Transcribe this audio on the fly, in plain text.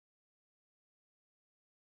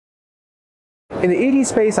In the ET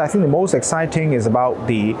space, I think the most exciting is about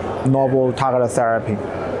the novel targeted therapy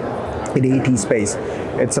in the ET space.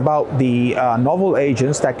 It's about the novel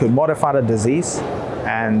agents that could modify the disease,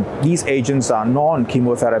 and these agents are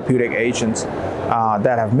non-chemotherapeutic agents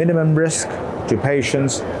that have minimum risk to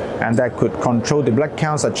patients and that could control the blood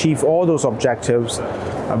counts, achieve all those objectives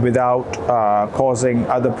without causing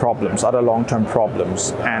other problems, other long-term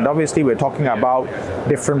problems. And obviously we're talking about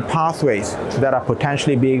different pathways that are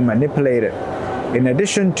potentially being manipulated. In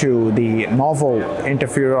addition to the novel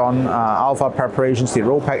interferon alpha preparations, the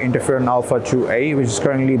Ropeginterferon alpha 2A, which is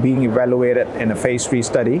currently being evaluated in a phase 3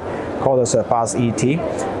 study called the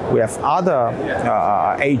FHKCP, we have other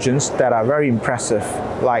agents that are very impressive,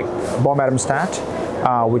 like Bomedemstat,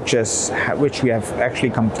 which we have actually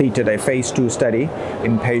completed a phase 2 study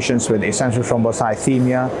in patients with essential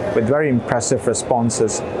thrombocythemia with very impressive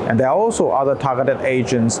responses. And there are also other targeted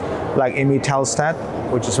agents like Imetelstat,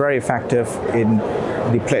 which is very effective in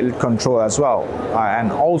the platelet control as well,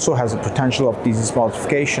 and also has a potential of disease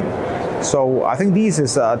modification. So I think this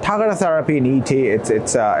is targeted therapy in ET.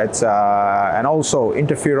 And also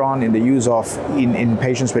interferon in the use of in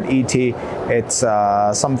patients with ET. It's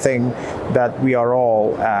something that we are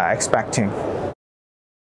all expecting.